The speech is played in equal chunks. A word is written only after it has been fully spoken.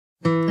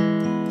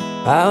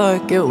I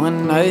like it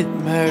when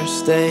nightmares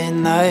stay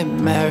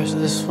nightmares.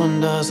 This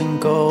one doesn't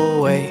go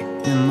away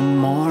in the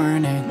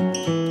morning.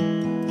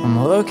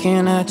 I'm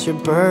looking at your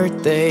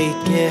birthday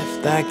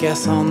gift. I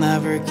guess I'll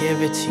never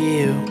give it to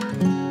you.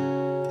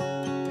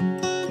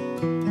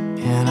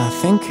 And I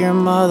think your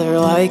mother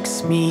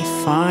likes me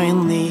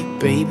finally.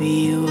 Baby,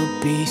 you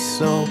will be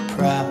so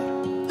proud.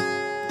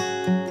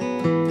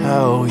 I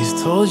always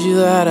told you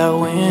that I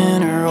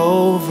win her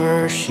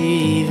over.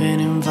 She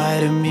even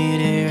invited me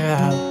to your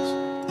house.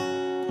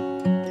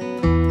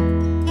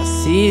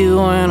 See you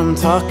when I'm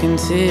talking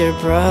to your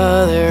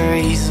brother.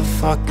 He's a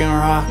fucking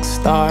rock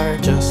star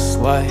just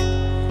like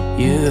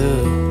you.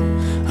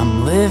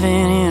 I'm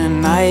living in a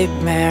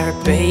nightmare,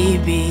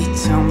 baby.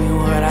 Tell me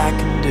what I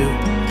can do.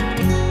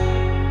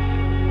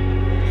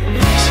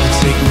 So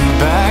take me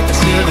back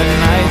to the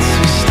nights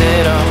we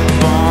stayed up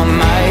all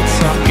night,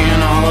 talking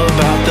all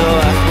about the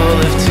life we'll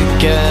live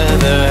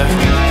together.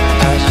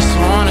 I just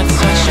wanna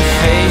touch your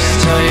face,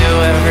 tell you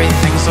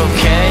everything's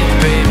okay,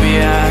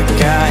 baby, I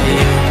got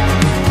you.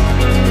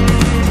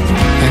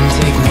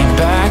 Take me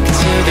back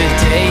to the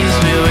days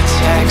we would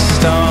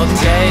text all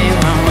day,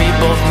 when we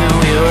both knew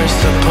we were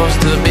supposed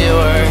to be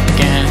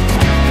working.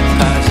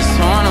 I just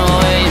wanna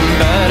lay in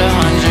bed,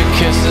 100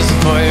 kisses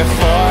for your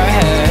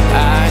forehead.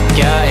 I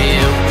got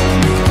you.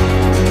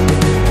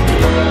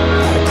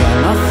 I got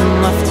nothing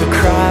left to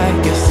cry,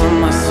 guess I'm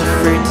less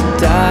afraid to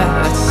die.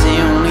 That's the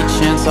only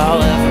chance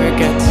I'll ever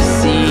get to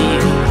see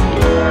you.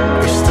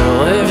 You're still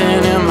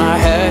living in my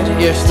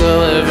head, you're still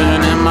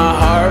living in my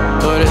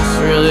heart, but it's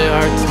really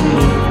hard to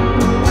move.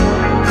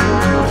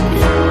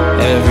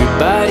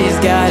 Everybody's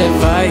got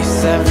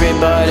advice,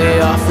 everybody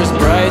offers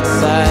bright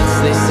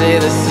sides. They say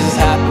this has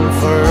happened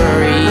for a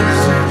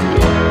reason.